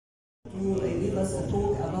to give us a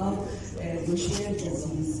talk about Gaucher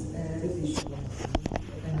disease. Thank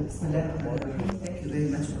you very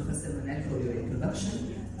much, Professor Manal, for your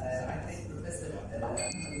introduction. I thank Professor Hanaa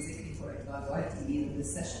for inviting me in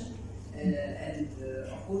this session.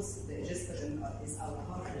 Of course, the EGISPADEM is our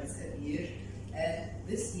conference every year. And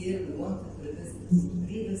this year, we wanted to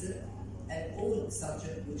revisit an old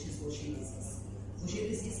subject, which is Gaucher disease. Gaucher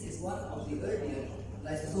disease is one of the earlier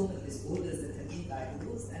lysosomal disorders that have been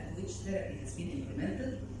diagnosed and which therapy has been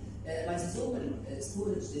implemented. Lysosomal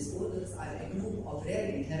storage disorders are a group of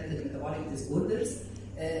rarely inherited metabolic disorders.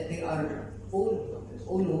 They are all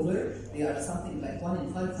over. They are something like 1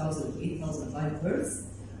 in 5,000 to 8,000 live births.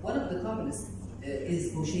 One of the commonest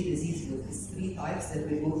is Gaucher disease with its 3 types that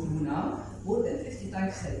we go through now. More than 50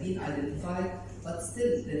 types have been identified, but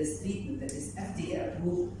still there is treatment that is FDA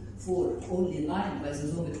approved for only 9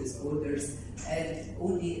 lysosomal disorders and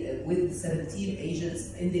only with 17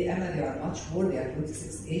 agents. In the EMA there are much more, there are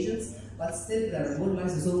 26 agents, but still there are more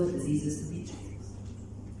lysosomal diseases to be treated.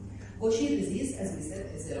 Gaucher disease, as we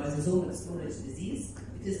said, is a lysosomal storage disease.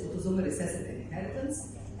 It is autosomal recessive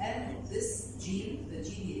inheritance, and this gene, the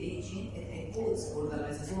GBA gene, it encodes for the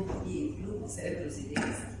lysosomal being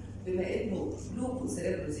glucocerebrosidase. بما انه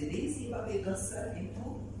glucocerebrosidase يبقى بيتكسر into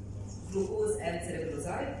glucose and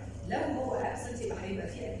cerebroside. لو هو absent يبقى هيبقى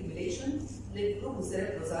في accumulation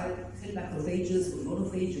للglucocerebroside في الماكروفاجز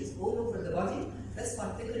والمونوفاجز all over the body. That's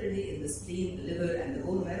particularly in the spleen, the liver, and the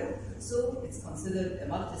bone marrow. So it's considered a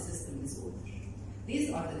multi-system disorder.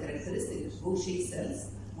 These are the characteristic Gaucher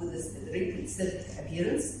cells with this wrinkled cystic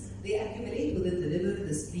appearance. They accumulate within the liver,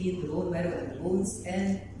 the spleen, the bone marrow, and the bones,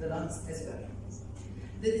 and the lungs as well.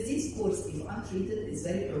 The disease course, if untreated, is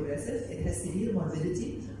very progressive. It has severe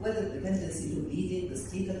morbidity, whether the tendency to bleeding, the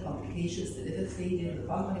skeletal complications, the liver failure, the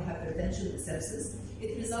pulmonary hypertension, the sepsis.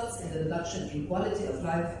 It results in the reduction in quality of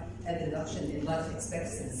life and reduction in life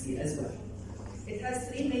expectancy as well. It has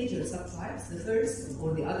 3 major subtypes. The first,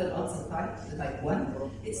 or the other subtype, the type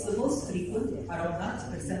 1, it's the most frequent. Around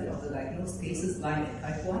 90% of the diagnosed cases lie in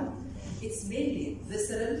type 1. It's mainly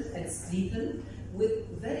visceral and skeletal,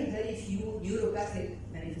 with very, very few neuropathic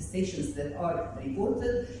manifestations that are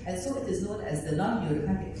reported, and so it is known as the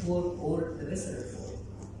non-neuropathic form or the visceral form.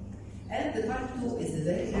 And the type 2 is the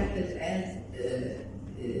very rapid and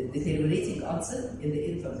deteriorating onset in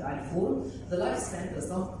the infantile form. The lifespan does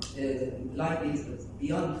not lie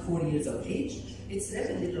beyond 4 years of age. It's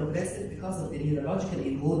rapidly progressive because of the neurological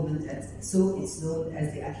involvement, and so it's known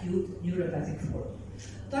as the acute neuropathic form.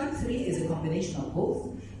 Type 3 is a combination of both.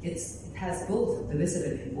 It has both the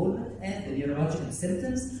visceral involvement and the neurological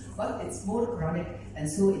symptoms, but it's more chronic, and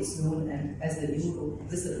so it's known as the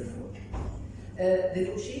neurovisceral form. The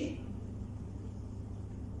Gaucher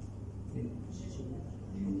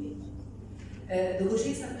the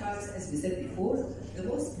Gaucher subtypes, as we said before, the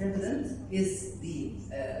most prevalent is the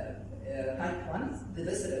type 1, the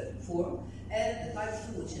visceral form, and the type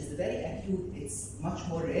 2, which is the very acute, it's much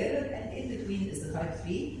more rarer, and in between is the type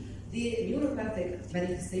 3. The neuropathic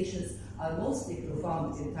manifestations are mostly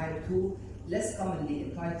profound in type 2, less commonly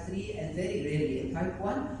in type 3, and very rarely in type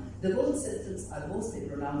 1. The bone symptoms are mostly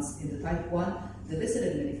pronounced in the type 1, the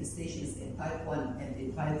visceral manifestations in type 1 and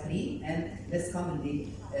in type 3, and less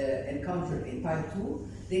commonly encountered in type 2.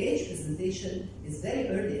 The age presentation is very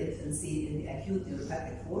early infancy in the acute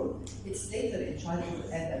neuropathic form. It's later in childhood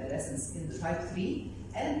and adolescence in the type 3,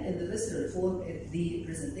 and in the visceral form, the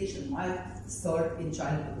presentation might start in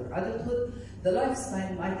childhood or adulthood. The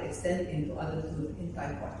lifespan might extend into adulthood in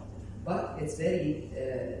type 1, but it's very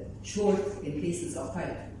short in cases of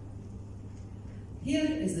type 2. Here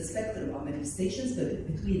is the spectrum of manifestations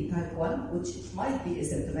between type 1, which might be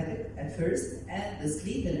asymptomatic at first, and the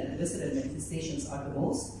skeletal and visceral manifestations are the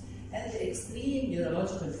most, and the extreme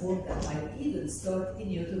neurological form that might even start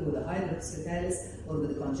in utero with a hydrocephalus or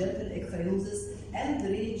with congenital ichthyosis, and the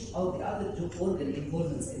range of the other organ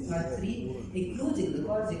involvements in type 3, including the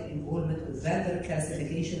cardiac involvement with Vander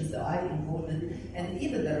classifications, the eye involvement, and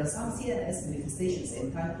even there are some CNS manifestations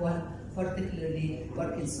in type 1, particularly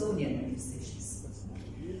Parkinsonian manifestations.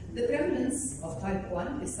 The prevalence of type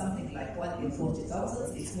 1 is something like 1 in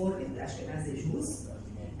 40,000. It's more in the Ashkenazi Jews.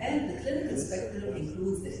 And the clinical spectrum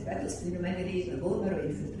includes the hepatosplenomegaly, the bone marrow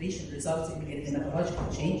infiltration resulting in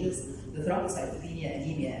hematological changes, the thrombocytopenia,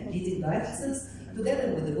 anemia, and bleeding diathesis,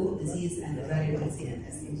 together with the bone disease and the variable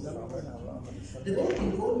CNS involvement. The bone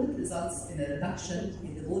involvement results in a reduction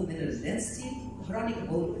in the bone mineral density, chronic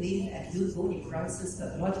bone pain, acute bony crisis,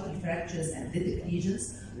 pathological fractures, and lytic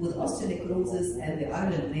lesions, with osteonecrosis and the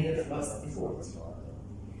iron nerve loss default.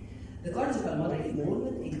 The cardiopulmonary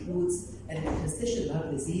involvement includes an interstitial lung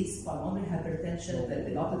disease, pulmonary hypertension,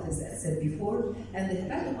 valvulopathies, as said before, and the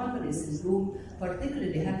hepatopulmonary syndrome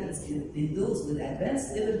particularly happens in those with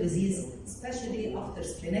advanced liver disease, especially after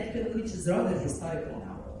splenectomy, which is rather historical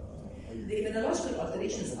now. The immunological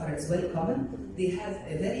alterations are as well common. They have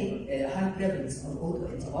a very high prevalence of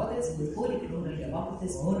autoantibodies with polyclonal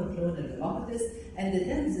gammopathies, monoclonal gammopathies, and the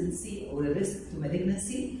tendency or a risk to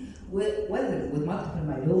malignancy, whether with multiple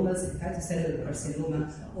myelomas, hepatocellular carcinoma,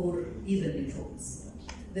 or even lymphomas.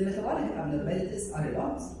 The metabolic abnormalities are a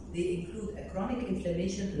lot. They include a chronic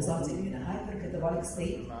inflammation resulting in a hypercatabolic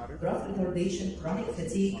state, growth retardation, chronic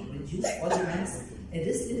fatigue, reduced body mass, a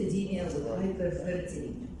dyslipidemia with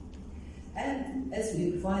hyperferritinemia. And as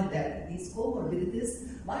we will find that these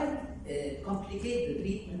comorbidities might complicate the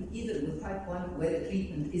treatment even with type 1 where the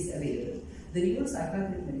treatment is available. The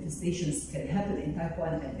neuropsychiatric manifestations can happen in type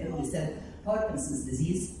 1, and as we said, Parkinson's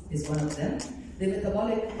disease is one of them. The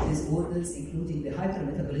metabolic disorders, including the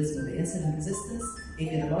hypermetabolism of the insulin resistance,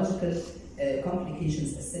 immunological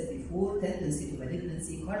complications, as said before, tendency to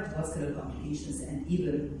malignancy, cardiovascular complications, and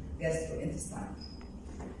even gastrointestinal.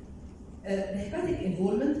 The hepatic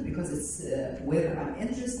involvement, because it's where I'm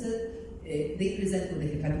interested, they present with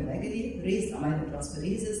the hepatomegaly, raised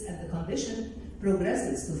aminotransferases, and the condition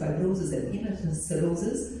progresses to fibrosis and even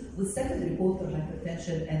cirrhosis with secondary portal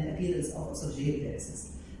hypertension and appearance of esophageal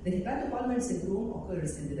varices. The hepatopulmonary syndrome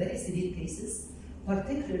occurs in the very severe cases,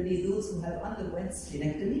 particularly those who have underwent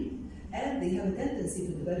splenectomy, and they have a tendency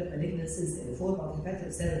to develop malignancies in the form of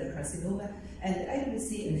hepatocellular carcinoma, and I will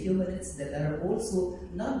see in a few minutes that there are also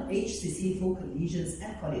non-HCC focal lesions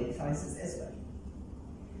and cholelithiasis as well.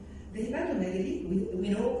 The hepatomegaly, we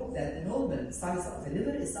know that the normal size of the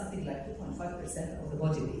liver is something like 2.5% of the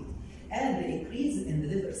body weight, and the increase in the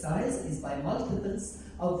liver size is by multiples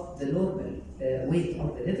of the normal weight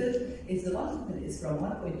of the liver. If the multiple is from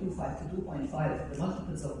 1.25 to 2.5, the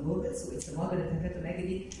multiples of normal, so it's a moderate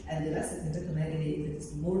hepatomegaly, and the massive hepatomegaly if it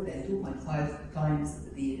is more than 2.5 times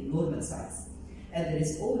the normal size. And there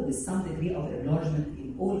is always some degree of enlargement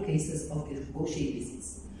in all cases of Gaucher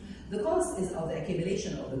disease. The cause is of the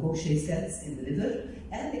accumulation of the Gaucher cells in the liver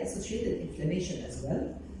and the associated inflammation as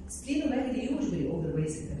well. Splenomegaly usually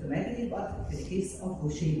overweighs hepatomegaly, but in the case of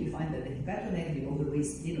Gaucher, we find that the hepatomegaly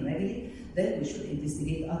overweighs splenomegaly. Then we should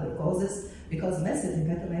investigate other causes, because massive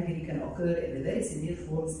hepatomegaly can occur in the very severe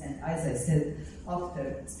forms, and as I said,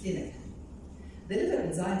 after splenectomy. The liver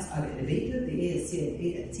enzymes are elevated, the AST and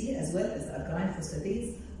ALT, as well as the alkaline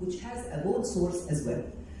phosphatase, which has a bone source as well.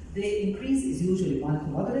 The increase is usually mild to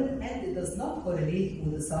moderate, and it does not correlate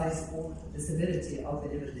with the size or the severity of the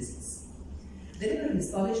liver disease. The liver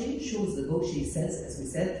histology shows the Gaucher cells, as we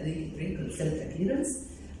said, the wrinkled cell appearance.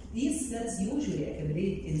 These cells usually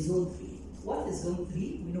accumulate in zone 3. What is zone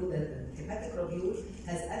 3? We know that the hepatic lobule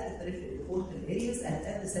has at the periphery the portal areas, and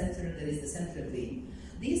at the center there is the central vein.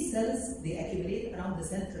 These cells, they accumulate around the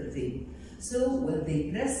central vein. So when they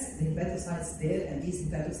press the hepatocytes there, and these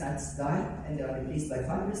hepatocytes die and they are replaced by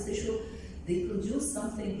fibrous tissue, they produce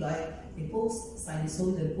something like a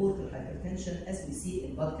post-sinusoidal portal hypertension, as we see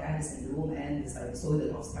in Budd-Chiari syndrome and the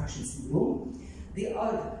sinusoidal obstruction syndrome. The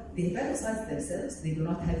hepatocytes themselves, they do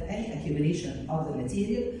not have any accumulation of the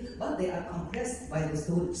material, but they are compressed by the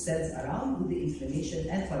storage cells around with the inflammation,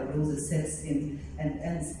 and fibrosis sets in and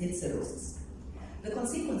ends in cirrhosis. The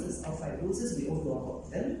consequences of fibrosis, we all know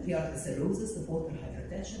about them. They are the cirrhosis, the portal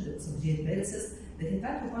hypertension, the esophageal varices, the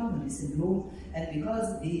hepatopulmonary syndrome, and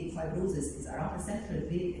because the fibrosis is around the central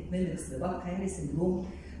vein, it mimics the Budd-Chiari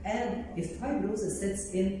syndrome, and if fibrosis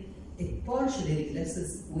sets in, it partially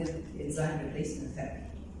regresses with enzyme replacement therapy.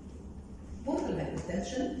 Portal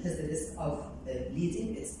hypertension has the risk of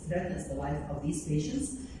bleeding. It threatens the life of these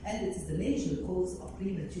patients, and it is the major cause of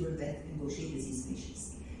premature death in Gaucher disease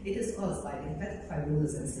patients. It is caused by the hepatic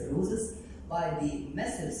fibrosis and cirrhosis, by the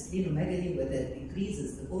massive splenomegaly, where that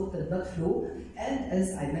increases the portal blood flow, and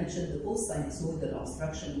as I mentioned, the post-sinusoidal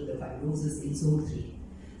obstruction with the fibrosis in zone 3.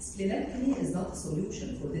 Splenectomy is not a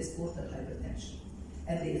solution for this portal hypertension.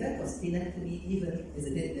 And the effect of splenectomy even is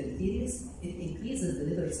a bit deleterious. It increases the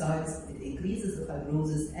liver size, it increases the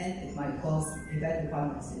fibrosis, and it might cause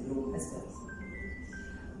hepatopulmonary syndrome as well.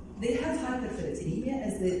 They have hyperferritinemia,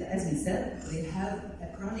 as we said. They have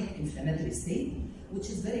a chronic inflammatory state, which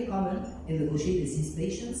is very common in the Gaucher disease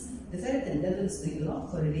patients. The ferritin levels, they do not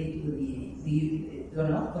correlate with the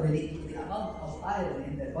amount of iron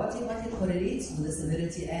in their body, but it correlates with the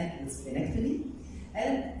severity and with splenectomy,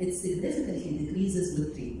 and it significantly decreases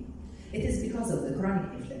with treatment. It is because of the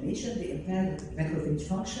chronic inflammation, the impaired macrophage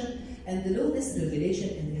function, and the low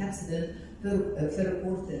dysregulation in the hepcidin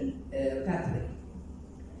ferroportin pathway.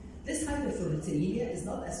 This hyperprolactinemia is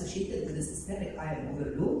not associated with a systemic iron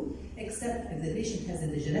overload, except if the patient has a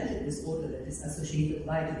degenerative disorder that is associated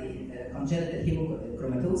like the congenital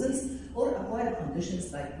hemochromatosis, or acquired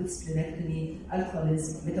conditions like good splenectomy,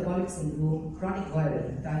 alcoholism, metabolic syndrome, chronic viral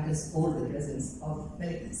hepatitis, or the presence of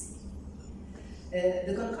malignancy.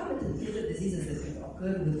 The concomitant liver diseases that can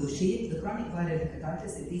occur with Gaucher, the chronic viral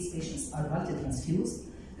hepatitis if these patients are multi-transfused,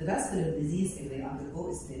 the vascular disease if they undergo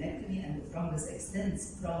a splenectomy and the thrombus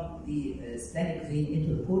extends from the splenic vein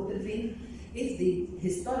into the portal vein, if they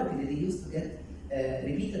historically they used to get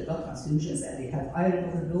repeated blood transfusions and they have iron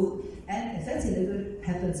overload, and a fatty liver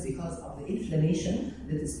happens because of the inflammation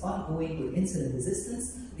that is ongoing with insulin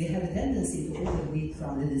resistance, they have a tendency to overweight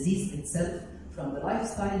from the disease itself, from the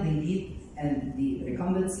lifestyle they lead, and the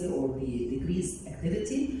recumbency or the decreased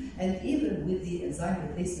activity, and even with the enzyme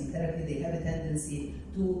replacement therapy, they have a tendency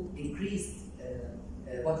to increase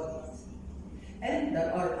body weight. And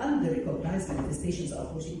there are under-recognized manifestations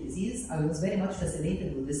of Gaucher disease. I was very much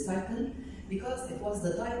fascinated with this title because it was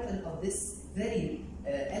the title of this very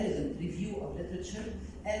elegant review of literature,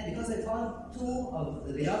 and because I found two of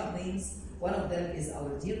the beloved names. One of them is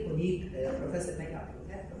our dear colleague, Professor Maggie,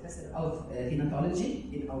 Professor of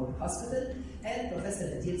Hematology in our hospital, and Professor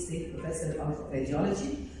Adil Saif, Professor of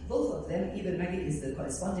Radiology. Both of them, even Maggie is the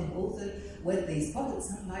corresponding author, where they spotted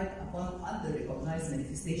some light upon under-recognized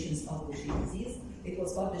manifestations of Gaucher disease. It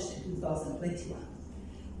was published in 2021.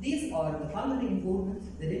 These are the pulmonary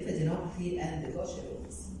involvement, the lymphadenopathy, and the Gaucher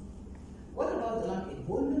illness. What about the lung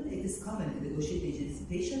involvement? It is common in the Gaucher disease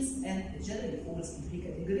patients, and it generally falls in three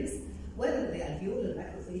categories: whether the alveolar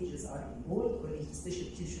macrophages are involved, or interstitial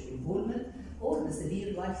tissue involvement, or the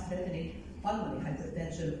severe life-threatening pulmonary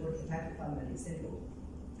hypertension or hepatopulmonary syndrome.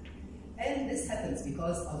 And this happens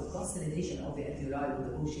because of the consolidation of the alveoli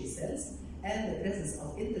with the Gaucher cells and the presence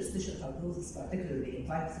of interstitial fibrosis, particularly in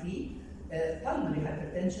type 3, pulmonary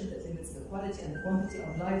hypertension that limits the quality and quantity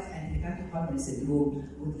of life, and hepatopulmonary syndrome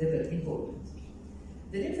with liver involvement.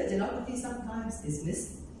 The lymphadenopathy sometimes is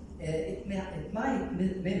missed. It might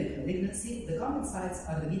mimic malignancy. The common sites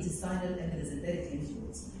are the mediastinal and the mesenteric lymph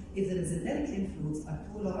nodes. If the mesenteric lymph nodes are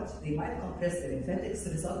too large, they might compress the lymphatics,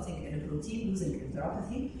 resulting in a protein-losing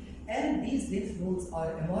enteropathy, and these lymph nodes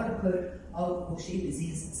are a marker of Gaucher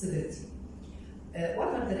disease severity.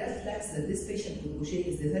 One of the red flags that this patient with Gaucher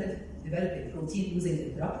is developing protein-losing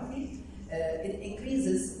enteropathy. It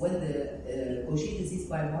increases when the Gaucher disease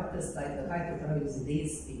biomarkers like the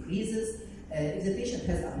hyperperoxidase increases. If the patient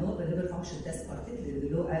has abnormal liver function test, particularly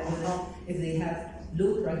low albumin, if they have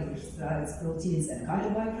low triglycerides, proteins, and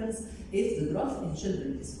chylomicrons, if the growth in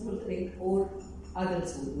children is faltering, or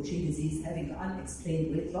adults with Gaucher disease having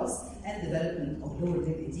unexplained weight loss and development of lower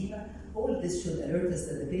limb edema, all this should alert us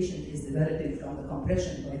that the patient is developing from the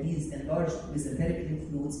compression by these enlarged mesenteric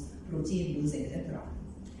lymph nodes, protein-losing enteropathy.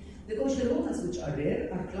 The Gaucheromas, which are rare,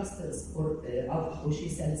 are clusters of Gaucher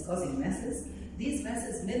cells causing masses. These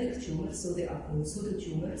masses mimic tumors, so they are called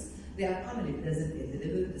pseudotumors. They are commonly present in the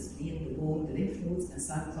liver, the spleen, the bone, the lymph nodes, and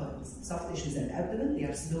sometimes soft tissues and abdomen. They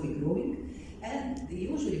are slowly growing, and they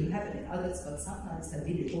usually happen in adults, but sometimes have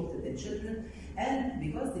been reported in children. And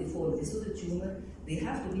because they form a pseudotumor, they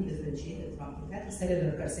have to be differentiated from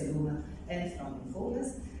hepatocellular carcinoma and from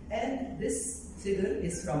lymphomas. And this figure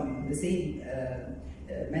is from the same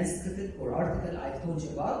manuscript or article I told you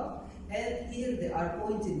about. And here they are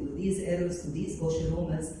pointing with these arrows to these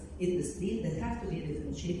Gaucheromas in the spleen that have to be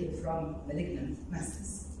differentiated from malignant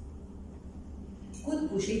masses. Could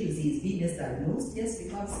Gaucher disease be misdiagnosed? Yes,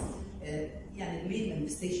 because the main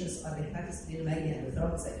manifestations are the hepatosplenomegaly and the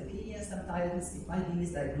thrombocytopenia. Sometimes it might be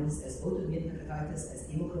misdiagnosed as autoimmune hepatitis, as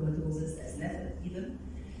hemochromatosis, as nephron even.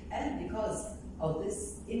 And because of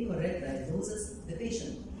this incorrect diagnosis, the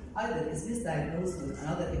patient either is misdiagnosed with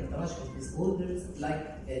another hematological disorders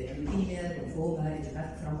like leukemia, lymphoma,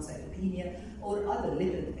 idiopathic thrombocytopenia, or other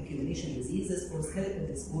lipid accumulation diseases or skeletal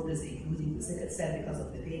disorders, including the sickle cell because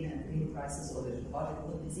of the pain and pain crisis or the metabolic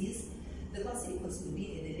bone disease. The consequence will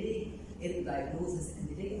be a delay in diagnosis and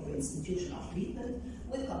delay of institution of treatment,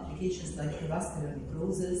 with complications like avascular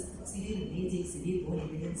necrosis, severe bleeding, severe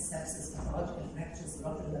bony pains, sepsis, pathological fractures,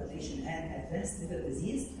 lateral ablation, and advanced liver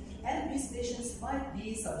disease. And these patients might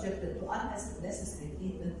be subjected to unnecessary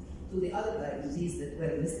treatment to the other diagnoses that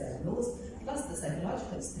were misdiagnosed, plus the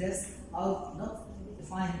psychological stress of not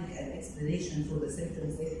finding an explanation for the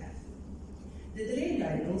symptoms they have. The delay in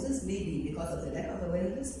diagnosis may be because of the lack of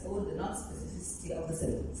awareness or the non-specificity of the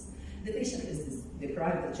symptoms. The patient is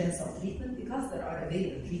deprived of chance of treatment because there are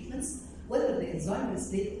available treatments, whether the enzyme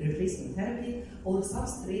replacement therapy or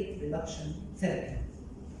substrate reduction therapy.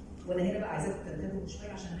 وانا هنا بقى عايزاكم تنتبهوا شويه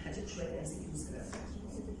عشان هحكي شويه MCQs كده.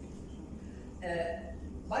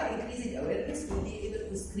 By increasing awareness, we'll be able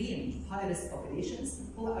to screen high-risk populations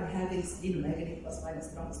who are having splenomegaly plus minus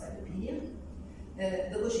thrombocytopenia.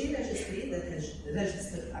 The Gaucher registry that has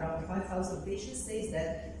registered around 5,000 patients says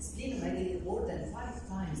that splenomegaly is more than 5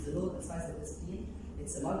 times the normal size of the spleen.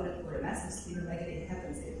 It's a moderate or a massive splenomegaly. It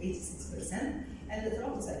happens at 86%, and the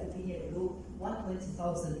thrombocytopenia below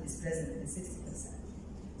 120,000 is present in 60%.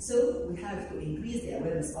 So we have to increase the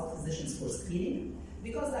awareness of physicians for screening,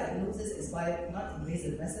 because diagnosis is by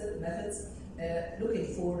non-invasive methods looking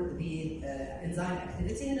for the enzyme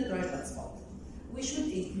activity in a dry blood spot. We should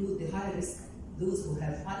include the high risk, those who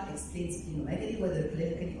have unexplained splenomegaly, whether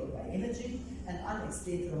clinically or by imaging, and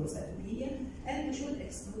unexplained thrombocytopenia, and we should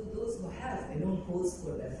exclude those who have a known cause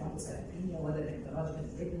for their thrombocytopenia, whether hematological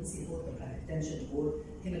pregnancy, portal hypertension, or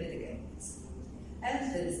hemolytic anemia.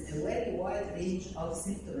 And there is a very wide range of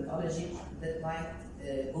symptomatology that might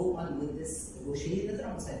go on with this Gaucher: the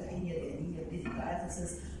thrombocytopenia, the anemia, bleeding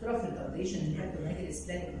diathesis, Prof retardation, hepatomegaly,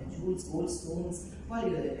 splenic nodules, gallstones,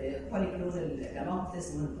 polyclonal gammopathies,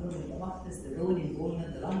 monoclonal gammopathies, the bone involvement,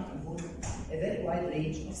 the lung involvement, a very wide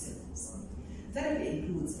range of symptoms. Therapy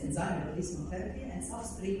includes enzyme replacement therapy and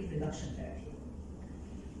substrate reduction therapy.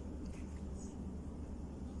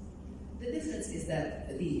 The difference is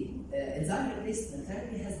that the enzyme replacement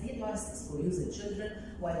therapy has been licensed for use in children,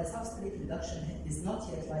 while the substrate reduction is not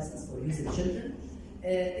yet licensed for use in children.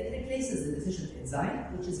 It replaces the deficient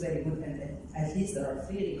enzyme, which is very good, and at least there are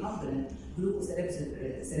 3 recombinant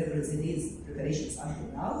glucocerebrosidase preparations until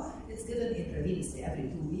now. It's given intravenously every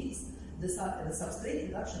 2 weeks. The substrate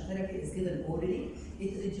reduction therapy is given orally.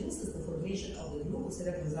 It reduces the formation of the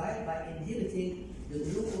glucocerebroside by inhibiting the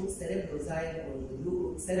glucocerebroside or the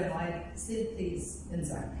glucoceramide synthase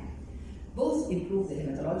enzyme. Both improve the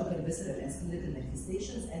hematological, visceral, and skeletal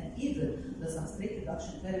manifestations, and even the substrate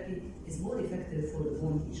reduction therapy is more effective for the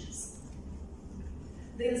bone lesions.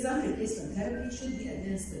 The enzyme replacement therapy should be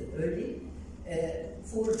administered early. It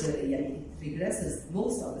regresses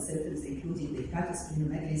most of the symptoms, including the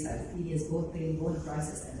hepatosplenomegaly, cytopenias, bone pain, bone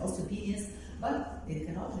crisis, and osteopenias, but it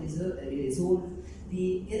cannot resolve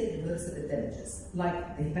the irreversible damages,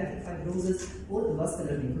 like the hepatic fibrosis or the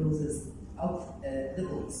vascular necrosis of the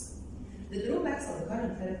bones. The drawbacks of the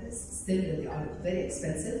current therapies, still they are very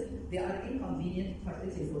expensive, they are inconvenient,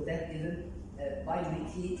 particularly for that given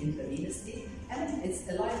bi-weekly intravenously, and it's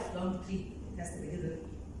a lifelong treatment. It has to be given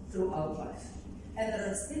throughout life. And there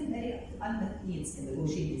are still many unmet needs in the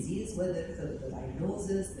Gaucher disease, whether the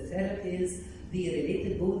diagnosis, the therapies, the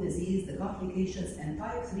related bone disease, the complications, and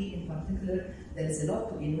type 3 in particular. There is a lot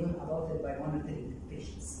to be known about it by monitoring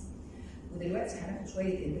patients. ودلوقتي هناخد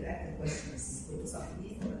شوية interactive questions. كنتوا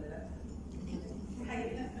صاحبين ولا لا؟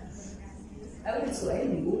 أول سؤال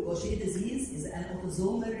بيقول Gaucher disease is an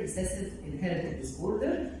autosomal recessive inherited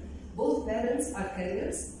disorder. Both parents are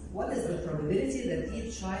carriers. What is the probability that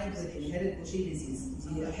each child will inherit Gaucher disease?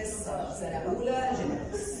 دي حصة سنة أولى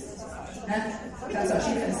genetics.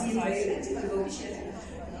 25 50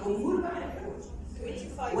 جمهور بقى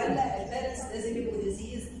ولا البارنتس لازم يبقوا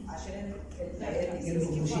ديزيز عشان العيال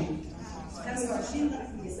يجيلهم Gaucher؟ 25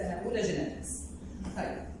 في سنة أولى genetics.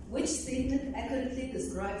 طيب. Which statement accurately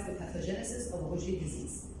describes the pathogenesis of Gaucher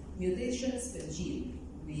disease? Mutations in gene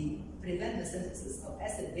prevent the synthesis of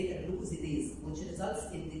acid beta glucosidase, which results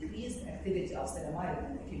in decreased activity of ceramide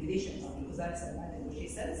and accumulation of glucoside ceramide in Gaucher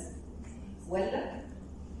cells. ولا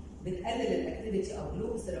بتقلل activity of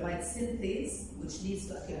glucoceramide synthase, which leads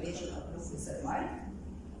to accumulation of glucoceramide.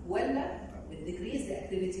 ولا decrease the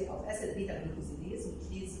activity of acid beta glucosidase, which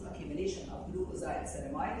leads to accumulation of glucoside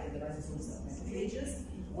ceramide in the lysosomes of macrophages.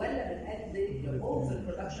 ولا بتقلل the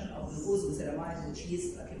overproduction of glucoceramide, which leads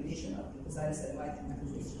to accumulation of glucoside ceramide in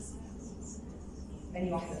macrophages. أي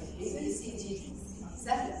واحدة؟ A, B, C, D.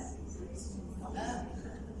 سهلة.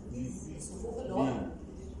 الصفوف اللي ورا.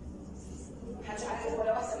 محدش عارف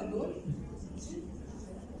ولا واحدة من دول؟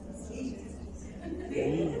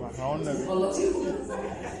 احنا قلنا غلطيهم.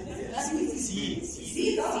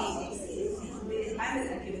 سي طبعا. عامل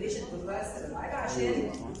accumulation glucoside ceramide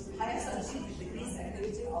عشان هيحصل decrease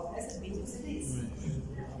activity of acid beta oxidase.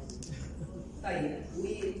 طيب,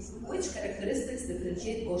 which characteristics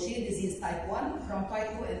differentiate Gaucher disease type 1 from type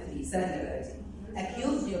 2 and 3? سهلة بقى دي.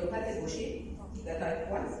 Acute neuropathic Gaucher ده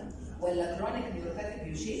type 1 ولا chronic neuropathic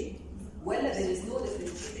Gaucher ولا there is no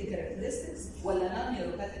differentiating characteristics ولا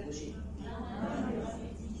non-neuropathic Gaucher؟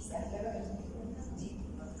 سهلة بقى دي.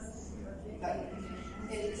 طيب,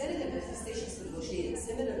 clinical manifestations في Gaucher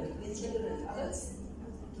similar between children and adults?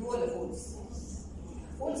 True ولا false؟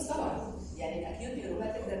 false طبعا. يعني الاكيوت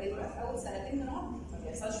نيوروباثيك ده بيبقى في اول 2 سنين من العمر، ما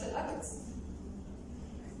بيحصلش في الادلتس.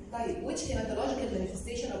 طيب, which hematological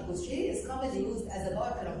manifestation of Gaucher is commonly used as a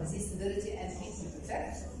marker of disease severity and treatment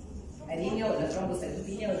effect? Anemia ولا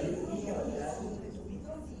thrombocytopenia ولا leukemia ولا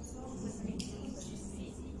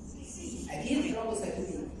أكيد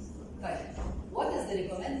thrombocytopenia. طيب, what is the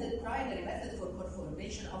recommended primary method for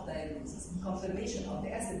confirmation of diagnosis? Confirmation of the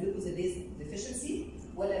acid glucosidase deficiency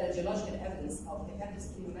ولا radiological evidence of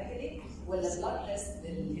hepatosplenomegaly ولا blood test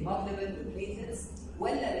للhemoglobin والplatelets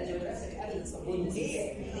ولا radiographic evidence of bone disease؟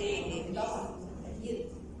 طبعا أكيد.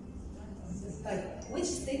 طيب, which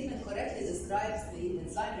statement correctly describes the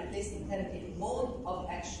enzyme replacement therapy mode of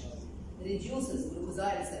action? Reduces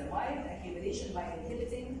glucosyl ceramide accumulation by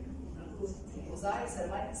inhibiting glucosyl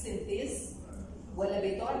ceramide synthase ولا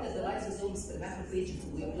بيتارجت the lysosomes في الماكروفاج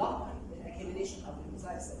ويبلوك accumulation of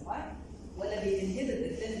glucosyl ceramide ولا بيinhibit the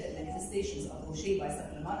clinical manifestations of Gaucher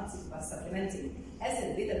by supplementing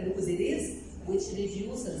acid beta glucosidase which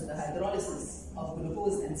reduces the hydrolysis of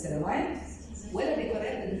glucose and ceramide ولا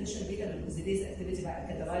بيcorrect the deficient beta glucosidase activity by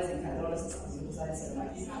catalyzing hydrolysis of glucosyl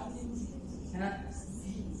ceramide. ها؟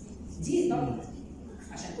 دي طبعا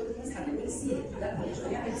عشان كل الناس هتقول سي، لا مش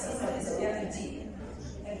بيعمل سي ولا بيعمل دي.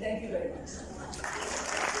 And thank you very much.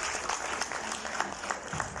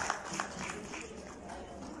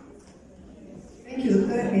 Thank you,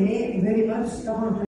 Dr. Hanaa, very much. طبعا